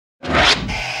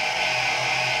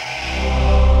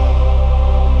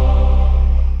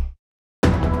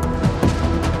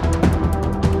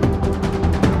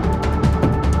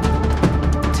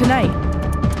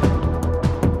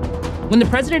When the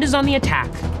president is on the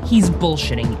attack, he's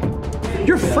bullshitting you.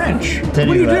 You're French. What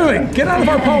are you doing? Get out of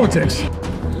our politics.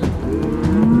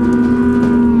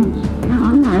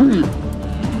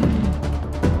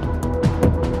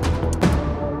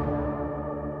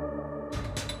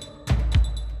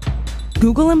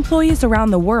 Google employees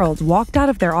around the world walked out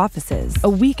of their offices a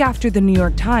week after the New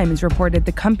York Times reported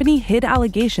the company hid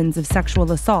allegations of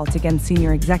sexual assault against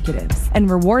senior executives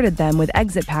and rewarded them with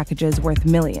exit packages worth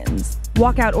millions.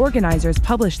 Walkout organizers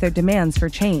published their demands for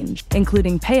change,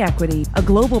 including pay equity, a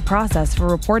global process for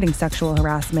reporting sexual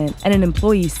harassment, and an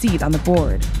employee seat on the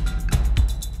board.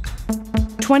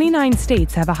 29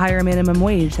 states have a higher minimum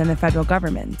wage than the federal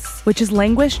government's, which has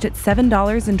languished at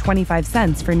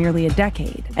 $7.25 for nearly a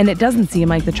decade. And it doesn't seem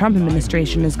like the Trump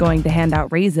administration is going to hand out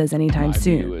raises anytime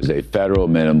soon. A federal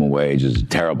minimum wage is a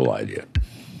terrible idea.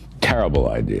 Terrible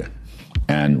idea.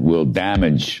 And will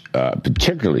damage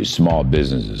particularly small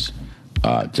businesses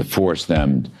to force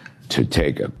them to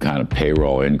take a kind of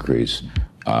payroll increase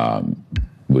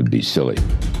would be silly.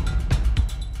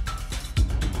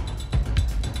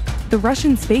 The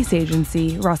Russian space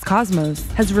agency,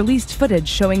 Roscosmos, has released footage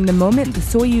showing the moment the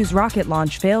Soyuz rocket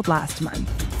launch failed last month,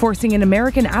 forcing an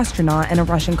American astronaut and a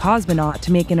Russian cosmonaut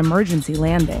to make an emergency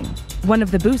landing. One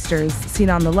of the boosters, seen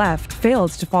on the left,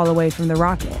 failed to fall away from the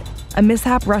rocket, a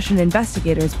mishap Russian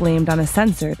investigators blamed on a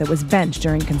sensor that was bent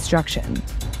during construction.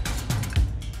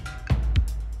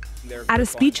 At a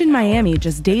speech in Miami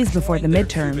just days before the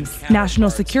midterms, National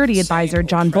Security Advisor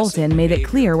John Bolton made it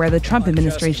clear where the Trump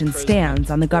administration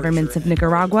stands on the governments of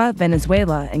Nicaragua,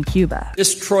 Venezuela, and Cuba.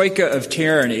 This troika of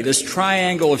tyranny, this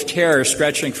triangle of terror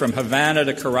stretching from Havana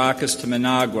to Caracas to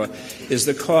Managua, is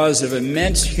the cause of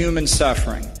immense human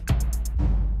suffering.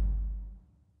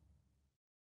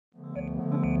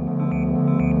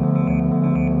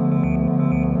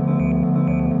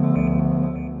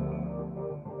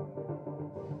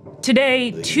 Today,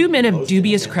 two men of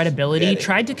dubious credibility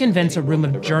tried to convince a room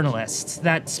of journalists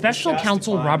that special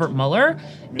counsel Robert Mueller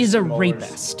is a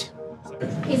rapist.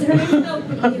 Is her name spelled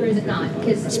with an E or is it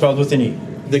not? Spelled with an E.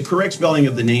 The correct spelling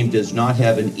of the name does not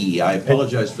have an E. I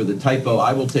apologize for the typo.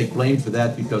 I will take blame for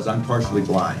that because I'm partially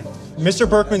blind. Mr.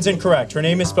 Berkman's incorrect. Her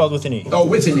name is spelled with an E. Oh,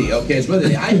 with an E. Okay, it's with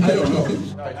an E. I don't know.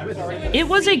 It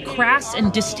was a crass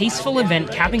and distasteful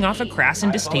event capping off a crass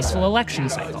and distasteful election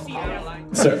cycle.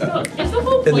 Sir, is the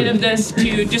whole point of this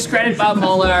to discredit Bob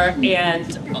Mueller?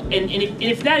 And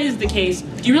if that is the case,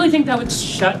 do you really think that would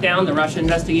shut down the Russia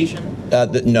investigation?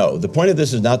 No, the point of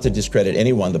this is not to discredit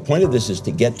anyone. The point of this is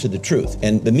to get to the truth.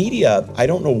 And the media, I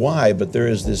don't know why, but there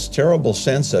is this terrible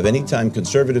sense of anytime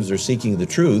conservatives are seeking the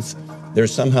truth, they're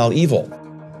somehow evil.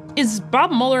 Is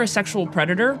Bob Mueller a sexual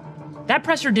predator? That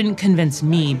presser didn't convince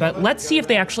me, but let's see if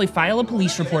they actually file a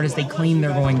police report as they claim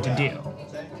they're going to do.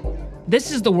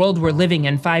 This is the world we're living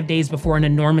in 5 days before an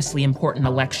enormously important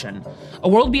election. A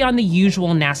world beyond the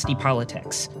usual nasty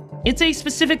politics. It's a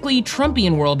specifically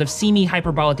Trumpian world of seamy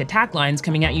hyperbolic attack lines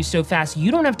coming at you so fast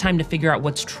you don't have time to figure out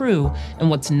what's true and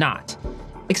what's not.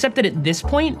 Except that at this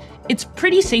point, it's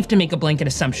pretty safe to make a blanket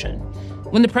assumption.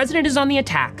 When the president is on the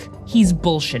attack, he's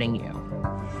bullshitting you.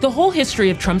 The whole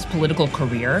history of Trump's political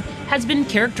career has been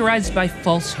characterized by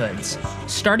falsehoods,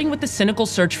 starting with the cynical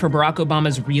search for Barack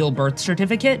Obama's real birth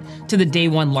certificate, to the day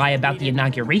one lie about the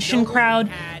inauguration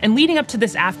crowd, and leading up to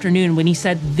this afternoon when he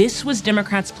said this was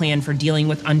Democrats' plan for dealing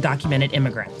with undocumented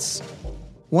immigrants.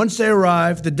 Once they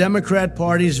arrive, the Democrat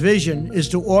Party's vision is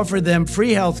to offer them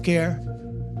free health care,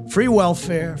 free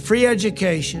welfare, free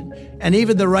education, and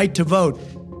even the right to vote.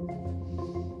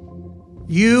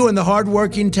 You and the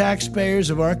hardworking taxpayers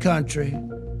of our country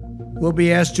will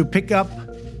be asked to pick up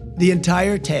the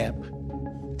entire tab.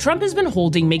 Trump has been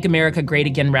holding Make America Great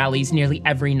Again rallies nearly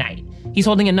every night. He's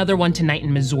holding another one tonight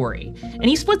in Missouri. And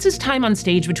he splits his time on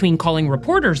stage between calling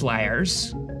reporters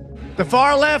liars. The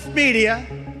far-left media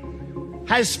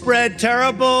has spread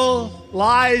terrible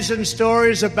lies and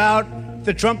stories about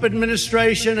the Trump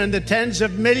administration and the tens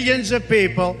of millions of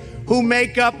people who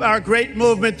make up our great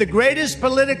movement, the greatest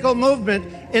political movement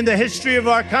in the history of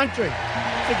our country.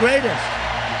 The greatest.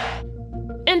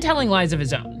 And telling lies of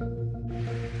his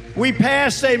own. We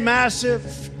passed a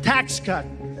massive tax cut,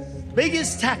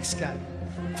 biggest tax cut,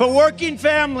 for working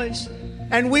families,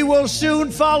 and we will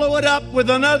soon follow it up with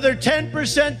another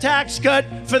 10% tax cut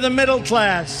for the middle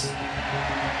class.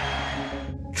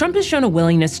 Trump has shown a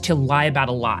willingness to lie about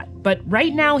a lot, but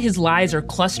right now his lies are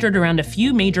clustered around a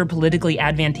few major politically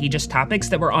advantageous topics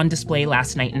that were on display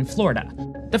last night in Florida.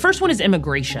 The first one is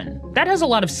immigration. That has a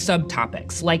lot of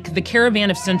subtopics, like the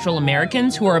caravan of Central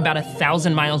Americans who are about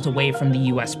 1,000 miles away from the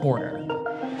US border.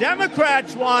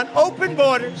 Democrats want open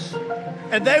borders,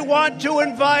 And they want to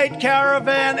invite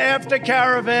caravan after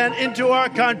caravan into our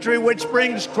country, which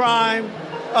brings crime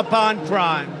upon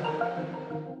crime.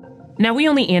 Now, we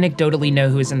only anecdotally know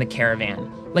who is in the caravan.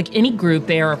 Like any group,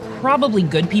 they are probably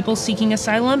good people seeking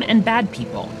asylum and bad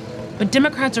people. But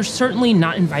Democrats are certainly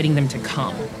not inviting them to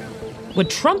come. What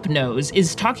Trump knows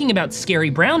is talking about scary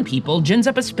brown people gins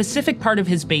up a specific part of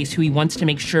his base who he wants to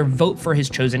make sure vote for his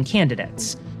chosen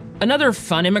candidates. Another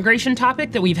fun immigration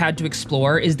topic that we've had to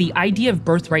explore is the idea of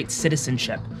birthright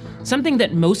citizenship, something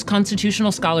that most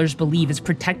constitutional scholars believe is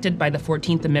protected by the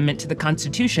 14th Amendment to the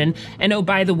Constitution, and oh,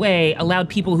 by the way, allowed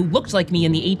people who looked like me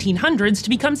in the 1800s to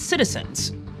become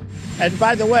citizens. And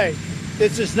by the way,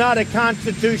 this is not a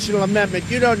constitutional amendment.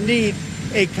 You don't need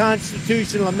a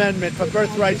constitutional amendment for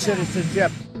birthright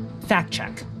citizenship. Fact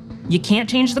check. You can't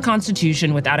change the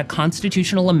Constitution without a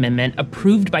constitutional amendment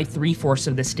approved by 3/4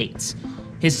 of the states.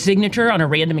 His signature on a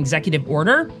random executive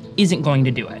order isn't going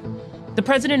to do it. The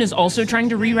president is also trying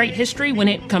to rewrite history when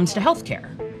it comes to healthcare.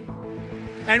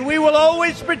 And we will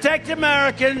always protect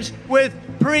Americans with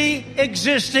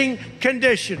pre-existing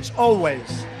conditions.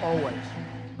 Always, always.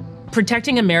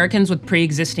 Protecting Americans with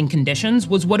pre-existing conditions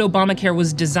was what Obamacare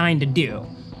was designed to do.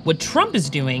 What Trump is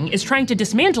doing is trying to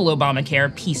dismantle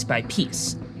Obamacare piece by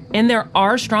piece. And there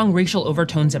are strong racial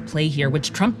overtones at play here,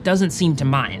 which Trump doesn't seem to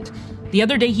mind. The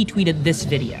other day, he tweeted this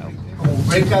video. I will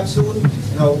break up soon,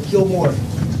 and I will kill more.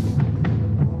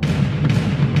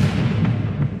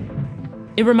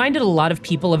 It reminded a lot of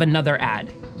people of another ad.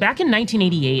 Back in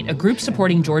 1988, a group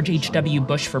supporting George H.W.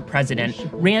 Bush for president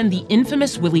ran the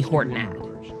infamous Willie Horton ad.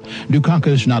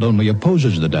 Dukakis not only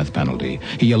opposes the death penalty,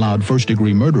 he allowed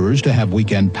first-degree murderers to have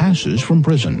weekend passes from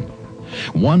prison.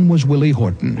 One was Willie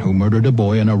Horton, who murdered a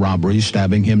boy in a robbery,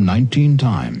 stabbing him 19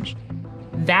 times.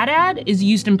 That ad is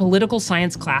used in political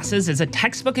science classes as a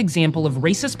textbook example of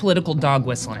racist political dog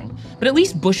whistling, but at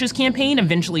least Bush's campaign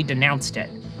eventually denounced it.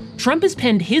 Trump has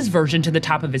pinned his version to the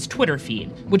top of his Twitter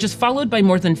feed, which is followed by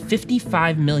more than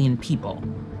 55 million people.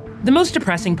 The most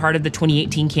depressing part of the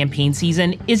 2018 campaign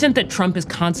season isn't that Trump is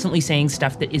constantly saying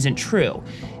stuff that isn't true.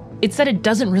 It's that it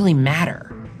doesn't really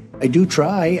matter. I do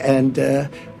try, and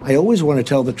I always want to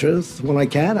tell the truth. When I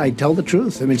can, I tell the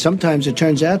truth. I mean, sometimes it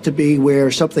turns out to be where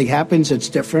something happens that's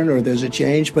different or there's a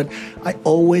change, but I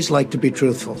always like to be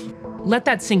truthful. Let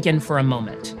that sink in for a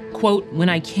moment. Quote, when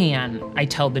I can, I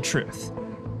tell the truth.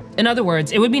 In other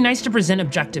words, it would be nice to present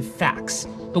objective facts,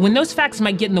 but when those facts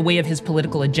might get in the way of his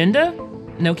political agenda,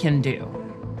 no can do.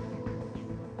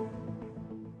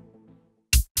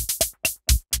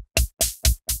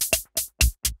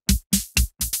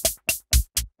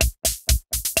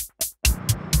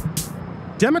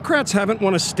 Democrats haven't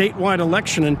won a statewide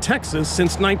election in Texas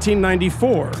since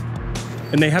 1994,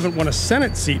 and they haven't won a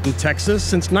Senate seat in Texas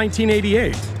since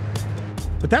 1988.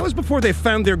 But that was before they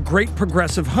found their great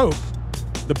progressive hope,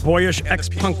 the boyish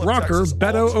ex-punk rocker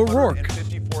Beto O'Rourke.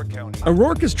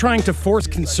 O'Rourke is trying to force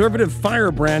conservative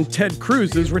firebrand Ted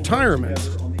Cruz's retirement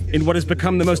in what has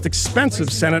become the most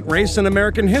expensive Senate race in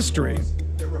American history.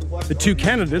 The two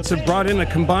candidates have brought in a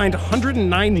combined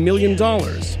 $109 million.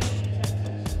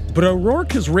 But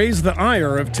O'Rourke has raised the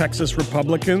ire of Texas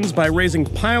Republicans by raising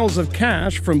piles of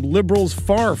cash from liberals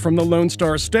far from the Lone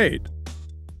Star State.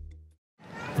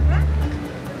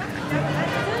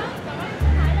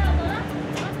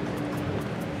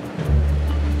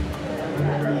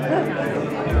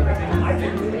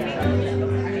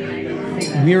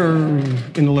 We're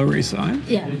in the Lower East Side,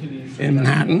 in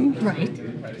Manhattan,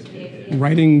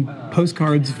 writing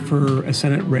postcards for a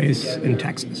Senate race in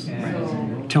Texas.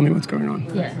 Tell me what's going on.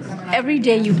 Every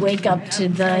day you wake up to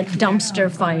the dumpster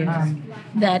fire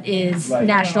that is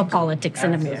national politics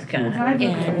in America,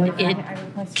 and it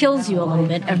kills you a little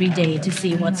bit every day to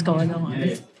see what's going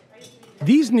on.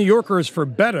 These New Yorkers for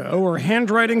Beto are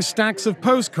handwriting stacks of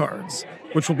postcards,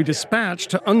 which will be dispatched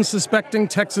to unsuspecting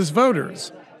Texas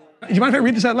voters. Do you mind if I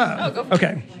read this out loud? Oh, go for it.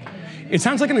 Okay. It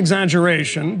sounds like an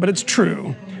exaggeration, but it's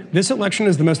true. This election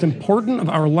is the most important of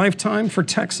our lifetime for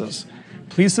Texas.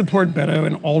 Please support Beto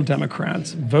and all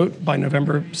Democrats. Vote by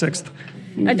November 6th.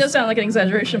 It does sound like an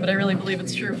exaggeration, but I really believe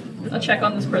it's true. A check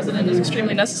on this president is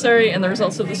extremely necessary, and the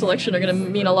results of this election are going to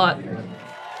mean a lot.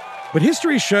 But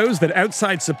history shows that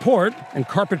outside support and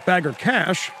carpetbagger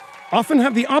cash often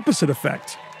have the opposite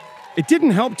effect. It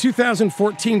didn't help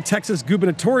 2014 Texas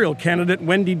gubernatorial candidate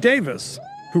Wendy Davis,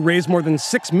 who raised more than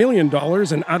 $6 million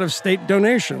in out-of-state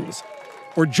donations.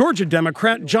 Or Georgia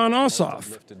Democrat Jon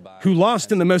Ossoff, who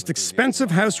lost in the most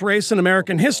expensive House race in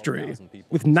American history,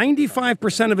 with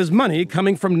 95% of his money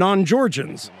coming from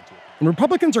non-Georgians. And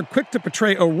Republicans are quick to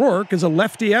portray O'Rourke as a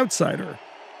lefty outsider.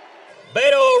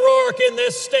 Beto O'Rourke in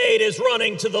this state is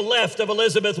running to the left of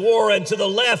Elizabeth Warren, to the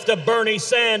left of Bernie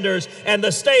Sanders, and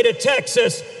the state of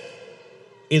Texas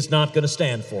is not going to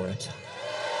stand for it.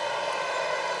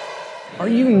 Are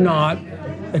you not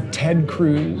a Ted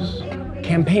Cruz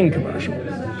campaign commercial?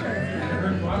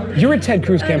 You're a Ted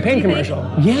Cruz campaign commercial.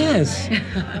 Yes.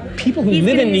 People who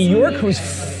live in New York, who's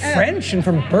French and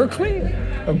from Berkeley.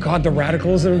 Oh God, the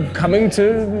radicals are coming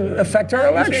to affect our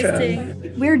election.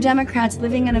 We're Democrats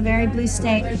living in a very blue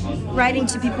state, writing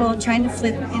to people trying to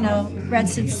flip, red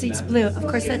seats blue. Of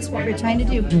course, that's what we're trying to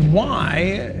do.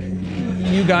 Why,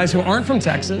 you guys who aren't from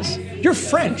Texas, you're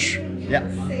French. Yeah.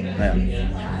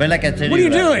 But like I tell you, what are you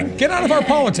doing? Get out of our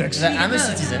politics. I'm a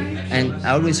citizen, and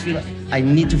I always feel I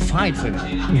need to fight for them.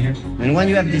 Mm-hmm. And when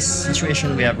you have this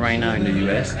situation we have right now in the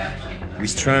U.S.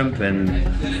 with Trump and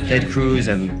Ted Cruz,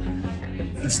 and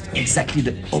it's exactly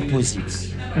the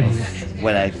opposite of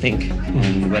what I think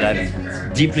and what I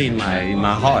deeply in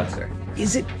my heart.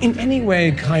 Is it in any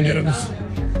way kind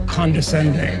of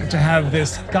condescending to have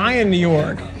this guy in New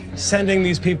York sending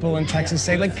these people in Texas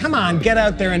say, like, come on, get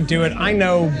out there and do it. I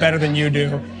know better than you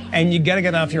do, and you got to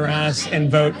get off your ass and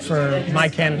vote for my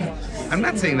candidate. I'm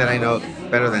not saying that I know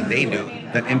better than they do.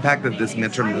 The impact of this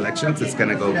midterm elections is going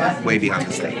to go way beyond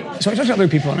the state. So I talk to other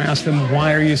people and I ask them,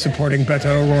 why are you supporting Beto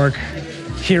O'Rourke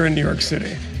here in New York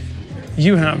City?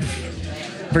 You have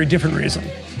a very different reason.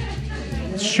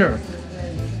 Sure.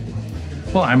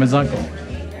 Well, I'm his uncle.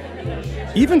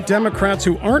 Even Democrats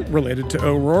who aren't related to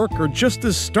O'Rourke are just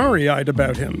as starry-eyed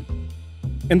about him.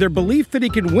 And their belief that he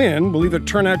can win will either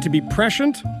turn out to be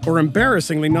prescient or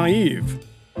embarrassingly naive.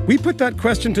 We put that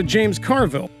question to James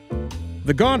Carville,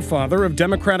 the godfather of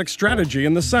Democratic strategy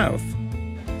in the South.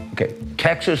 Okay,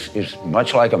 Texas is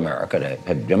much like America. They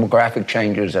have demographic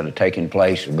changes that are taking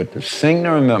place, but the thing to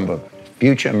remember,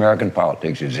 future American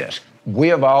politics is this. We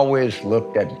have always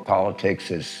looked at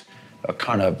politics as a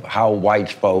kind of how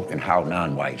whites vote and how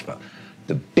non-whites vote.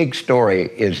 The big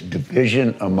story is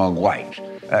division among whites.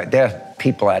 There are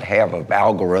people that have an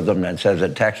algorithm that says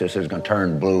that Texas is going to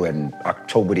turn blue on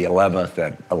October the 11th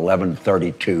at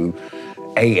 11:32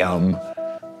 a.m.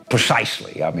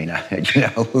 precisely. I mean,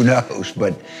 who knows?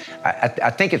 But I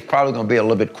think it's probably going to be a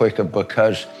little bit quicker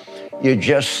because you're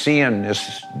just seeing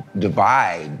this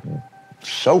divide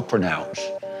so pronounced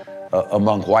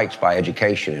among whites by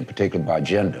education, in particular by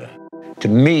gender. To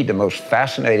me, the most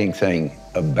fascinating thing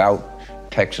about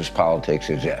Texas politics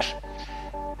is this.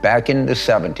 Back in the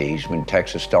 70s, when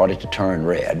Texas started to turn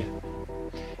red,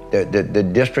 the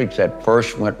districts that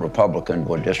first went Republican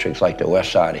were districts like the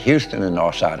west side of Houston and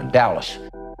north side of Dallas.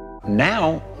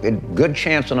 Now, a good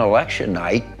chance on election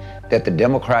night that the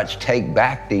Democrats take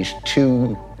back these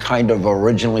two kind of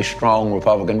originally strong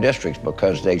Republican districts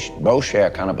because they both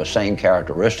share kind of the same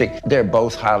characteristic. They're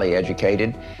both highly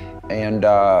educated and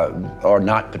are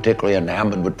not particularly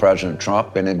enamored with President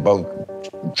Trump, and they're both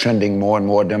trending more and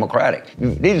more Democratic.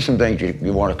 These are some things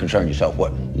you want to concern yourself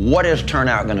with. What is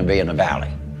turnout going to be in the Valley?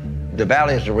 The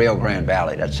Valley is the Rio Grande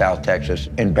Valley, that's South Texas.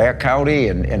 In Bexar County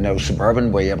and those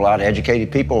suburban where you have a lot of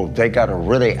educated people, they got to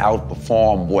really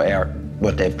outperform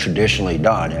what they've traditionally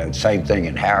done. Same thing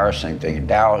in Harris, same thing in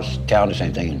Dallas County,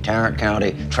 same thing in Tarrant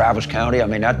County, Travis County. I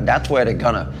mean, that's where they're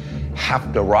going to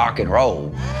have to rock and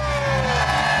roll.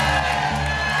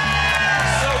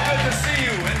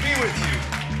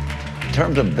 In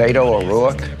terms of Beto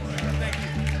O'Rourke,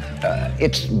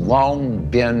 it's long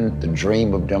been the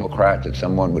dream of Democrats that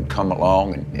someone would come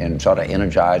along and sort of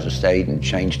energize the state and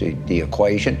change the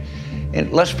equation.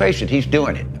 And let's face it, he's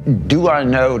doing it. Do I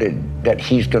know that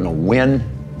he's going to win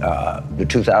the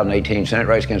 2018 Senate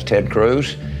race against Ted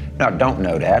Cruz? No, I don't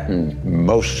know that. And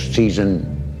most seasoned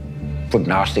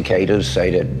prognosticators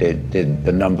say that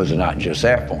the numbers are not just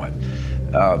there for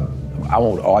him. I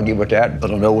won't argue with that. I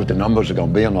don't know what the numbers are going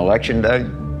to be on Election Day.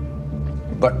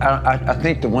 But I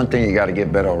think the one thing you got to give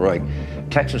Beto O'Rourke,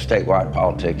 Texas statewide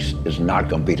politics is not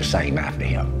going to be the same after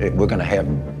him. We're going to have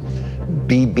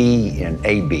BB and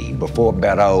AB, before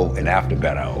Beto and after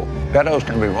Beto. Beto's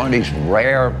going to be one of these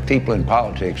rare people in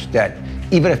politics that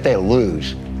even if they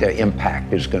lose, their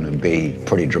impact is going to be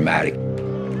pretty dramatic.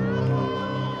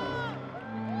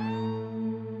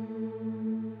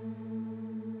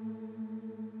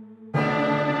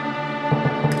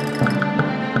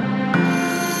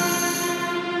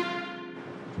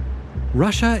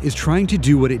 Russia is trying to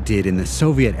do what it did in the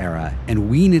Soviet era and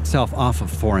wean itself off of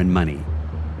foreign money.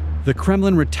 The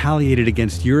Kremlin retaliated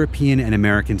against European and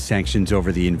American sanctions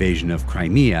over the invasion of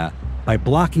Crimea by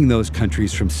blocking those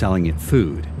countries from selling it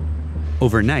food.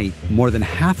 Overnight, more than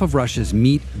half of Russia's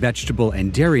meat, vegetable,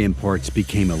 and dairy imports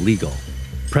became illegal.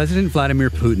 President Vladimir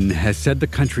Putin has said the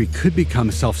country could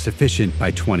become self-sufficient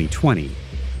by 2020.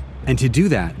 And to do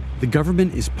that, the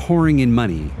government is pouring in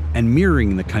money and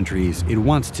mirroring the countries it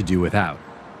wants to do without.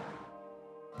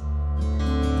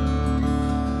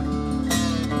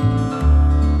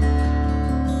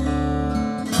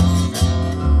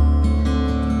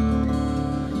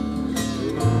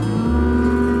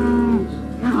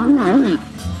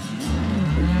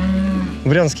 В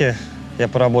Брянске я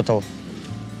поработал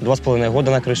 2,5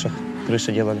 года на крышах.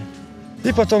 Крыши делали.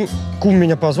 И потом кум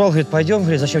меня позвал, говорит, пойдем,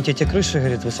 говорит, зачем тебе эти крыши,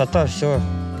 говорит, высота, все.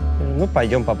 Ну,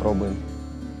 пойдем попробуем.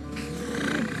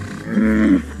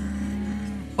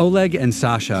 Oleg and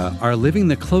Sasha are living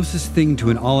the closest thing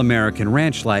to an all-American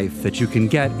ranch life that you can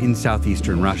get in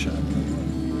southeastern Russia.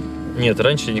 Нет,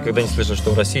 раньше никогда не слышал,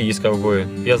 что в России есть ковбои.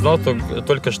 Я знал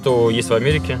только, что есть в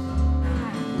Америке.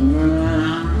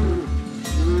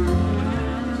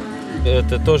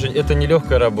 Это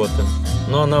нелегкая работа,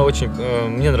 но она очень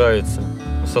мне нравится.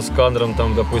 Со сканером,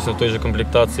 там, допустим, в той же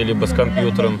комплектации, либо с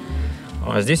компьютером.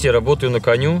 А здесь я работаю на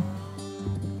коню.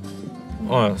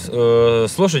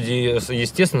 С лошади,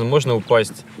 естественно, можно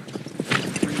упасть.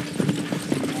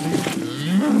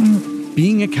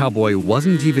 Being a cowboy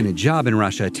wasn't even a job in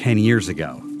Russia 10 years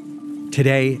ago.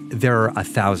 Today, there are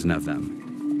 1,000 of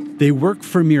them. They work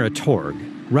for Miratorg,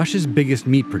 Russia's biggest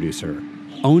meat producer,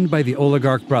 owned by the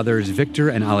oligarch brothers Viktor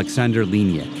and Alexander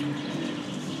Liniak.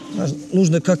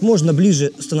 Нужно как можно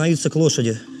ближе становиться к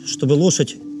лошади, чтобы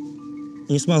лошадь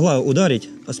не смогла ударить,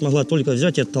 а смогла только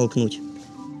взять и оттолкнуть.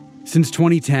 Since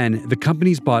 2010, the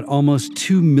company's bought almost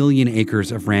 2 million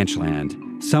acres of ranch land.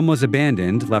 Some was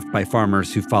abandoned, left by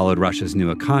farmers who followed Russia's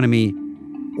new economy,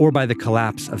 or by the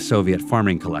collapse of Soviet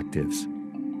farming collectives.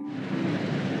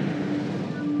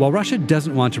 While Russia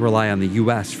doesn't want to rely on the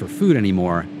U.S. for food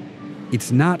anymore,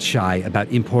 it's not shy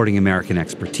about importing American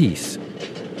expertise.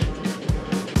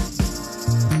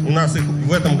 У нас их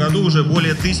в этом году уже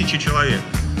более 1000 человек.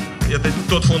 Это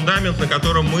тот фундамент, на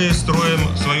котором мы строим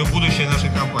свое будущее нашей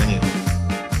компании.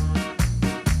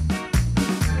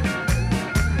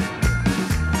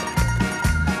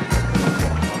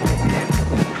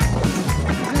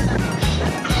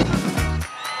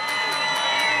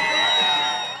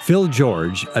 Phil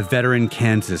George, a veteran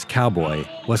Kansas cowboy,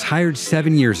 was hired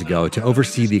 7 years ago to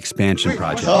oversee the expansion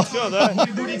project.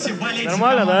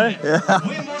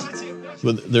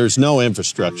 But there's no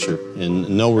infrastructure and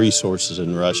no resources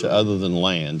in Russia other than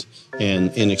land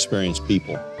and inexperienced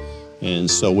people. And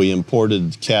so we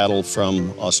imported cattle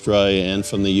from Australia and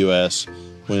from the U.S.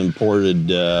 We imported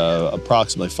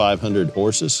approximately 500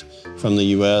 horses from the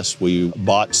U.S. We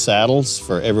bought saddles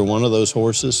for every one of those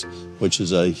horses, which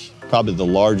is probably the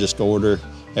largest order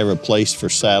ever placed for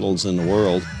saddles in the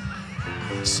world.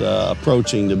 It's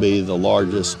approaching to be the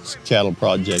largest cattle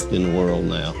project in the world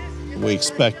now. We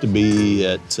expect to be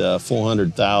at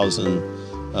 400,000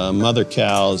 mother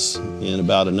cows in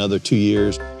about another 2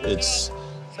 years. It's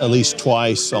at least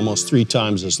twice, almost 3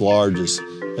 times as large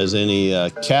as any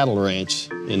cattle ranch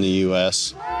in the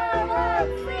U.S.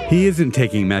 He isn't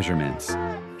taking measurements.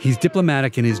 He's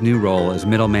diplomatic in his new role as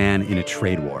middleman in a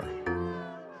trade war.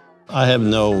 I have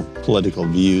no political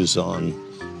views on,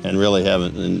 and really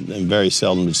haven't, and very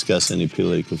seldom discuss any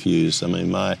political views. I mean,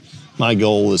 my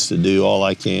goal is to do all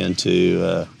I can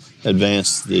to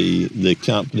advance the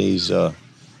company's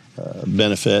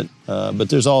benefit. But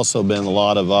there's also been a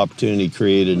lot of opportunity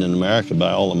created in America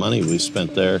by all the money we've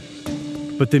spent there.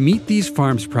 But the Meet These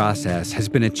Farms process has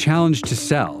been a challenge to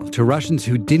sell to Russians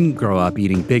who didn't grow up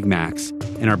eating Big Macs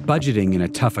and are budgeting in a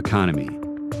tough economy.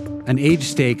 An aged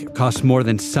steak costs more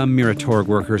than some Miratorg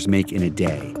workers make in a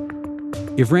day.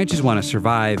 If ranches want to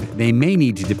survive, they may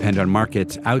need to depend on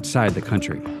markets outside the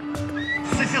country.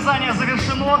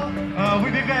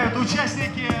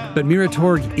 But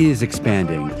Miratorg is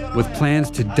expanding, with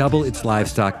plans to double its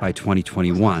livestock by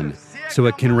 2021, so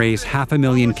it can raise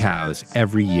 500,000 cows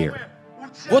every year.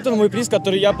 Вот он мой приз,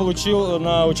 который я получил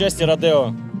на участии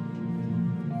Родео.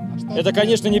 Это,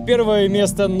 конечно, не первое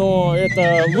место, но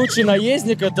это лучший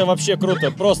наездник, это вообще круто,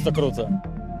 просто круто.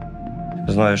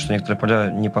 Знаю, что некоторые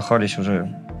поля не пахались уже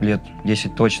лет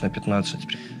 10 точно, 15.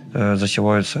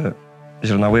 Засеваются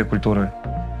зерновые культуры,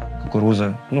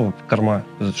 кукуруза, корма,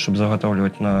 чтобы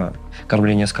заготавливать на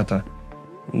кормление скота.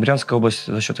 Брянская область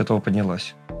за счет этого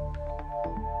поднялась.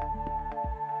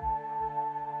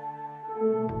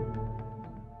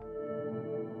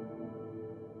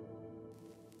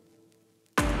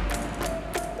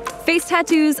 Face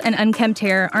tattoos and unkempt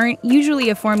hair aren't usually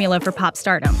a formula for pop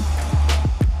stardom.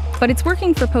 But it's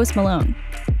working for Post Malone.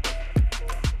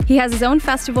 He has his own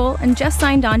festival and just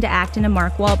signed on to act in a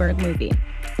Mark Wahlberg movie.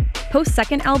 Post's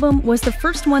second album was the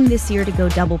first one this year to go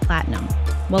double platinum,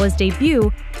 while his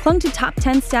debut clung to top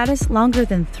 10 status longer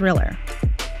than Thriller.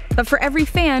 But for every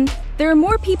fan, there are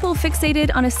more people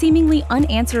fixated on a seemingly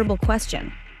unanswerable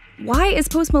question. Why is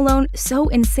Post Malone so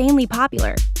insanely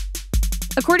popular?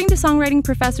 According to songwriting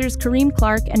professors Kareem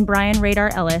Clark and Brian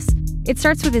Radar Ellis, it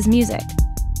starts with his music,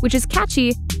 which is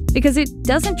catchy because it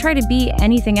doesn't try to be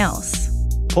anything else.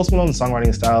 Post Malone's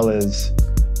songwriting style is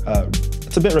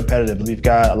it's a bit repetitive. We've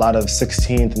got a lot of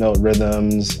 16th note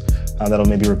rhythms that'll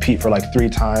maybe repeat for like 3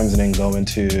 times and then go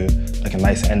into like a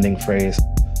nice ending phrase.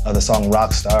 The song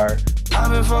Rockstar.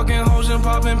 I've been fucking hoes and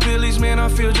popping pillies, man, I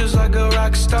feel just like a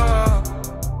rock star.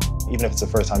 Even if it's the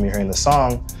first time you're hearing the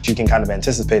song, you can kind of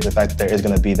anticipate the fact that there is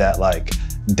gonna be that like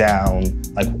down,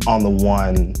 like on the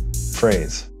one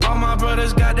phrase. All my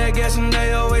brothers got that gas and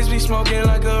they always be smoking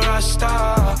like a rock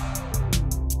star.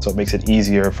 So it makes it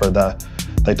easier for the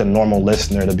normal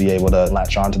listener to be able to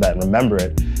latch onto that and remember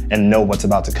it and know what's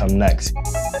about to come next.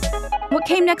 What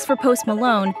came next for Post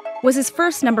Malone was his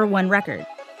first #1 record,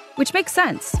 which makes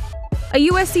sense. A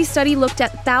USC study looked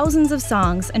at thousands of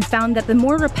songs and found that the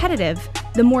more repetitive,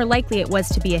 the more likely it was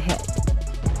to be a hit.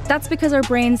 That's because our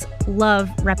brains love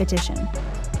repetition.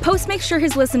 Post makes sure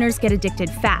his listeners get addicted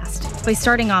fast by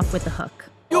starting off with the hook.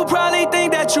 You probably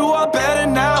think that you are better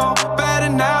now, better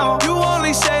now. You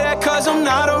only say that 'cause I'm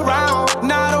not around,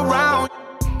 not around.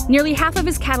 Nearly half of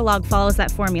his catalog follows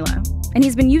that formula, and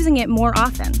he's been using it more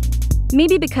often.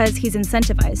 Maybe because he's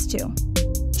incentivized to.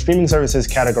 Streaming services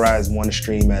categorize one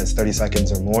stream as 30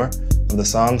 seconds or more of the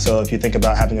song. So if you think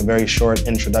about having a very short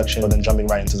introduction and then jumping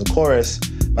right into the chorus,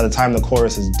 by the time the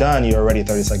chorus is done, you're already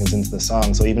 30 seconds into the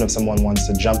song. So even if someone wants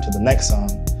to jump to the next song,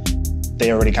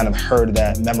 they already kind of heard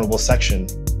that memorable section.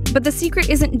 But the secret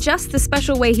isn't just the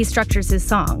special way he structures his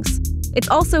songs. It's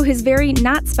also his very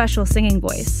not special singing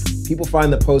voice. People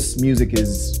find that Post's music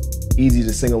is easy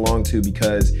to sing along to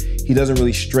because he doesn't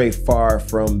really stray far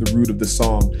from the root of the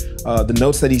song. The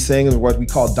notes that he sings are what we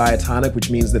call diatonic, which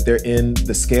means that they're in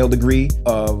the scale degree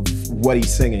of what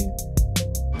he's singing.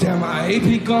 Damn, my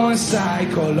AP going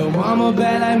psycho, little mama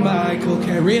bad like Michael,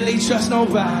 can't really trust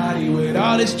nobody with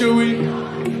all this jewelry.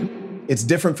 It's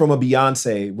different from a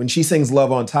Beyonce. When she sings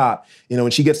Love on Top, you know,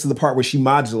 when she gets to the part where she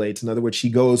modulates, in other words, she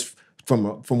goes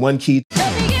from one key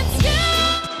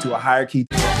to a higher key,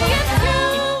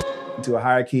 to a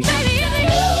higher key.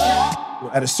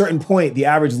 At a certain point, the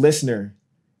average listener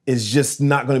is just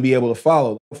not going to be able to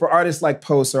follow. For artists like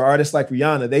Post or artists like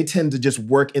Rihanna, they tend to just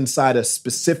work inside a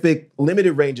specific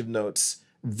limited range of notes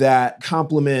that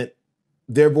complement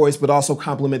their voice, but also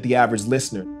complement the average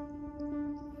listener.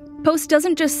 Post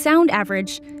doesn't just sound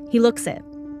average, he looks it.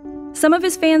 Some of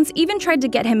his fans even tried to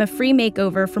get him a free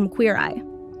makeover from Queer Eye.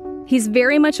 He's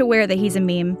very much aware that he's a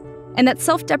meme, and that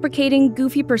self-deprecating,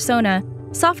 goofy persona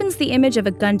softens the image of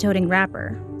a gun-toting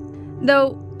rapper.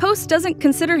 Though Post doesn't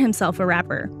consider himself a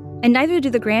rapper, and neither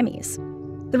do the Grammys.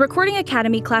 The Recording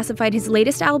Academy classified his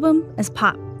latest album as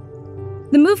pop.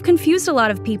 The move confused a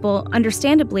lot of people,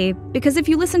 understandably, because if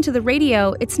you listen to the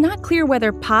radio, it's not clear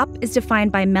whether pop is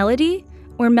defined by melody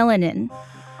or melanin.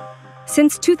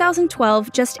 Since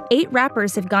 2012, just 8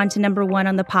 rappers have gone to #1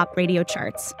 on the pop radio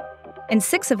charts, and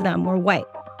 6 of them were white.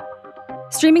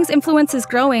 Streaming's influence is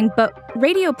growing, but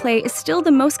radio play is still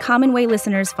the most common way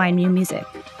listeners find new music.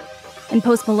 And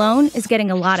Post Malone is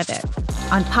getting a lot of it,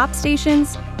 on pop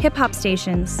stations, hip-hop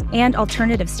stations, and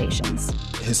alternative stations.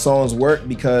 His songs work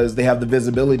because they have the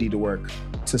visibility to work.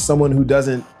 To someone who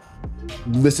doesn't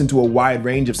listen to a wide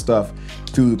range of stuff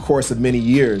through the course of many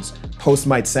years, Post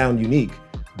might sound unique,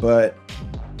 but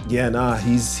yeah,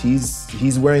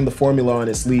 he's wearing the formula on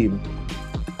his sleeve.